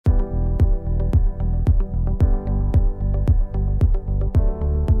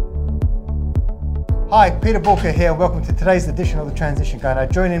Hi, Peter Bulker here. Welcome to today's edition of The Transition Guy. Now,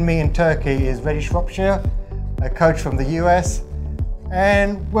 joining me in Turkey is Reddy Shropshire, a coach from the US.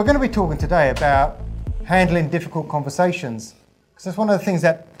 And we're going to be talking today about handling difficult conversations. Because that's one of the things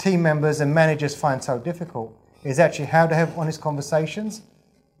that team members and managers find so difficult, is actually how to have honest conversations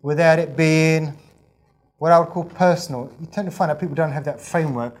without it being what I would call personal. You tend to find that people don't have that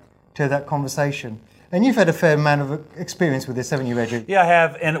framework to that conversation. And you've had a fair amount of experience with this, haven't you, Reggie? Yeah, I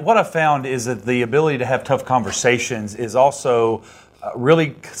have. And what I've found is that the ability to have tough conversations is also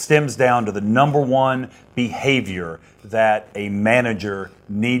really stems down to the number one behavior that a manager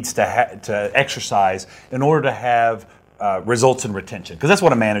needs to exercise in order to have results in retention. Because that's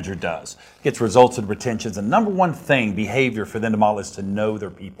what a manager does. Gets results in retention. The number one behavior for them to model is to know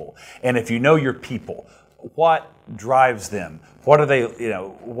their people. And if you know your people, what drives them? What are they,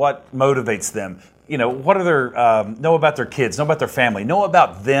 what motivates them? What are their, know about their kids, know about their family, know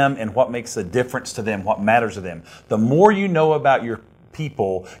about them and what makes a difference to them, what matters to them. The more you know about your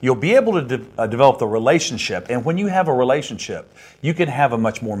people, you'll be able to develop the relationship. And when you have a relationship, you can have a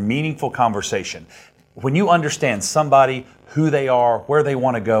much more meaningful conversation. When you understand somebody, who they are, where they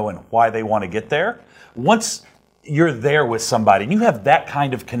want to go, and why they want to get there, once you're there with somebody and you have that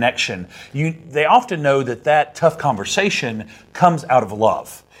kind of connection, they often know that tough conversation comes out of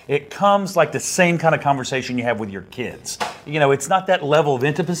love. It comes like the same kind of conversation you have with your kids. It's not that level of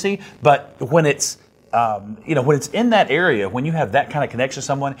intimacy, but when it's when it's in that area, when you have that kind of connection to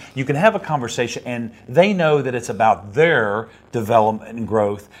someone, you can have a conversation and they know that it's about their development and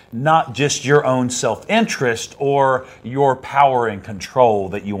growth, not just your own self-interest or your power and control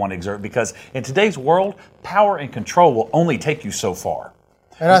that you want to exert. Because in today's world, power and control will only take you so far.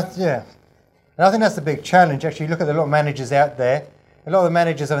 And I think that's the big challenge. Actually, look at a lot of managers out there. A lot of the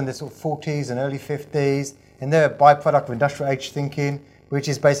managers are in their sort of 40s and early 50s, and they're a byproduct of industrial age thinking, which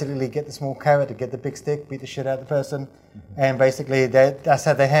is basically get the small carrot to get the big stick, beat the shit out of the person. And basically that's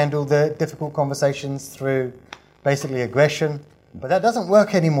how they handle the difficult conversations, through basically aggression. But that doesn't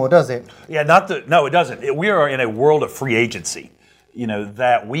work anymore, does it? Yeah, no, it doesn't. We are in a world of free agency.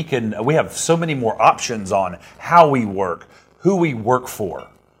 That we have so many more options on how we work, who we work for.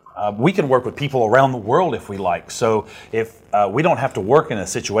 We can work with people around the world if we like. So if we don't have to work in a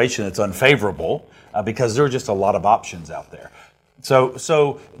situation that's unfavorable, because there are just a lot of options out there.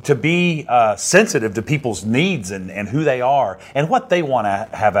 So to be sensitive to people's needs and who they are and what they want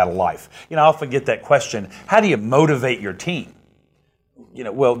to have out of life. I often get that question, how do you motivate your team?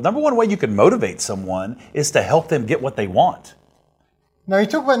 Well, number one way you can motivate someone is to help them get what they want. Now, you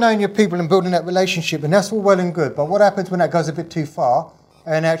talk about knowing your people and building that relationship, and that's all well and good. But what happens when that goes a bit too far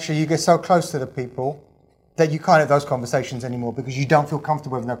and actually you get so close to the people that you can't have those conversations anymore because you don't feel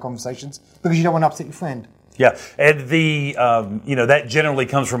comfortable having those conversations because you don't want to upset your friend? Yeah, and that generally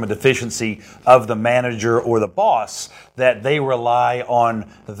comes from a deficiency of the manager or the boss, that they rely on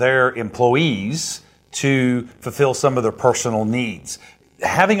their employees to fulfill some of their personal needs.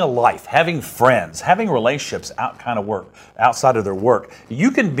 Having a life, having friends, having relationships outside of their work,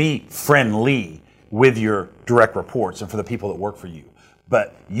 you can be friendly with your direct reports and for the people that work for you,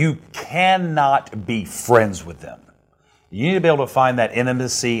 but you cannot be friends with them. You need to be able to find that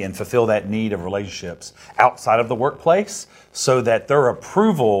intimacy and fulfill that need of relationships outside of the workplace so that their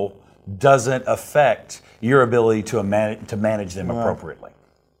approval doesn't affect your ability to manage them appropriately.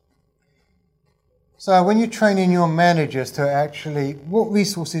 So when you're training your managers to actually, what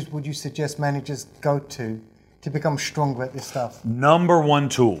resources would you suggest managers go to become stronger at this stuff? Number one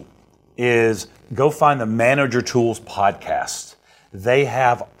tool is go find the Manager Tools podcast. They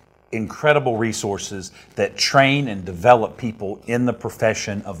have incredible resources that train and develop people in the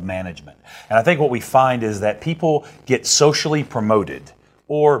profession of management. And I think what we find is that people get socially promoted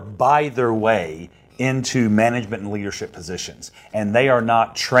or buy their way into management and leadership positions, and they are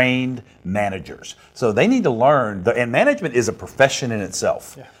not trained managers. So they need to learn, and management is a profession in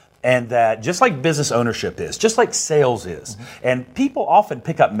itself. Yeah. And that just like business ownership is, just like sales is, and people often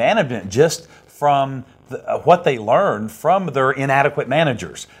pick up management just from what they learn from their inadequate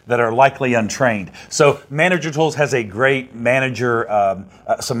managers that are likely untrained. So Manager Tools has a great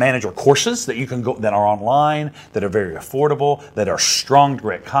some manager courses that you can go, that are online, that are very affordable, that are strong,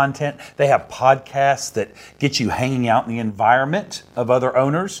 direct content. They have podcasts that get you hanging out in the environment of other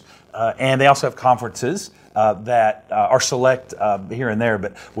owners. And they also have conferences that are select here and there,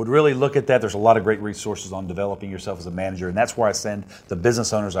 but would really look at that. There's a lot of great resources on developing yourself as a manager, and that's where I send the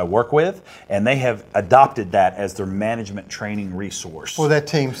business owners I work with, and they have adopted that as their management training resource. For their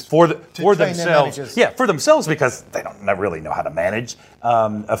teams. For themselves. Yeah, for themselves, because they don't really know how to manage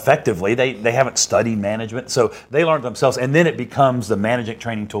effectively. They haven't studied management, so they learn themselves, and then it becomes the management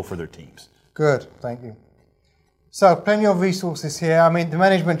training tool for their teams. Good, thank you. So plenty of resources here. I mean, the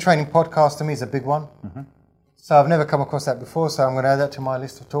management training podcast to me is a big one. So I've never come across that before, so I'm going to add that to my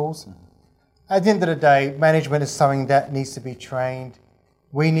list of tools. At the end of the day, management is something that needs to be trained.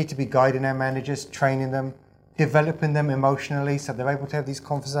 We need to be guiding our managers, training them, developing them emotionally so they're able to have these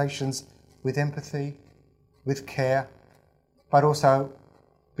conversations with empathy, with care, but also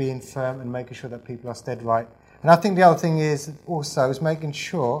being firm and making sure that people are stead right. And I think the other thing is also is making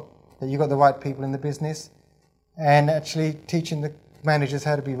sure that you've got the right people in the business and actually teaching the managers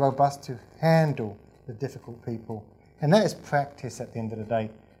how to be robust to handle the difficult people. And that is practice at the end of the day.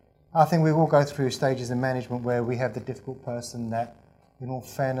 I think we all go through stages in management where we have the difficult person that, in all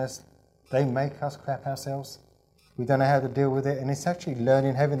fairness, they make us crap ourselves. We don't know how to deal with it. And it's actually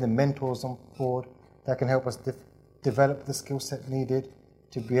learning, having the mentors on board that can help us develop the skill set needed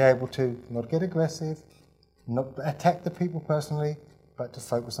to be able to not get aggressive, not attack the people personally, but to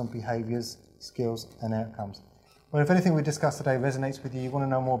focus on behaviours, skills and outcomes. Well, if anything we discussed today resonates with you, you want to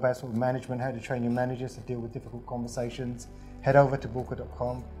know more about sort of management, how to train your managers to deal with difficult conversations, head over to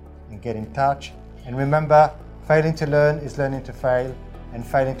Bulka.com and get in touch. And remember, failing to learn is learning to fail, and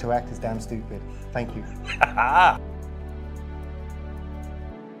failing to act is damn stupid. Thank you.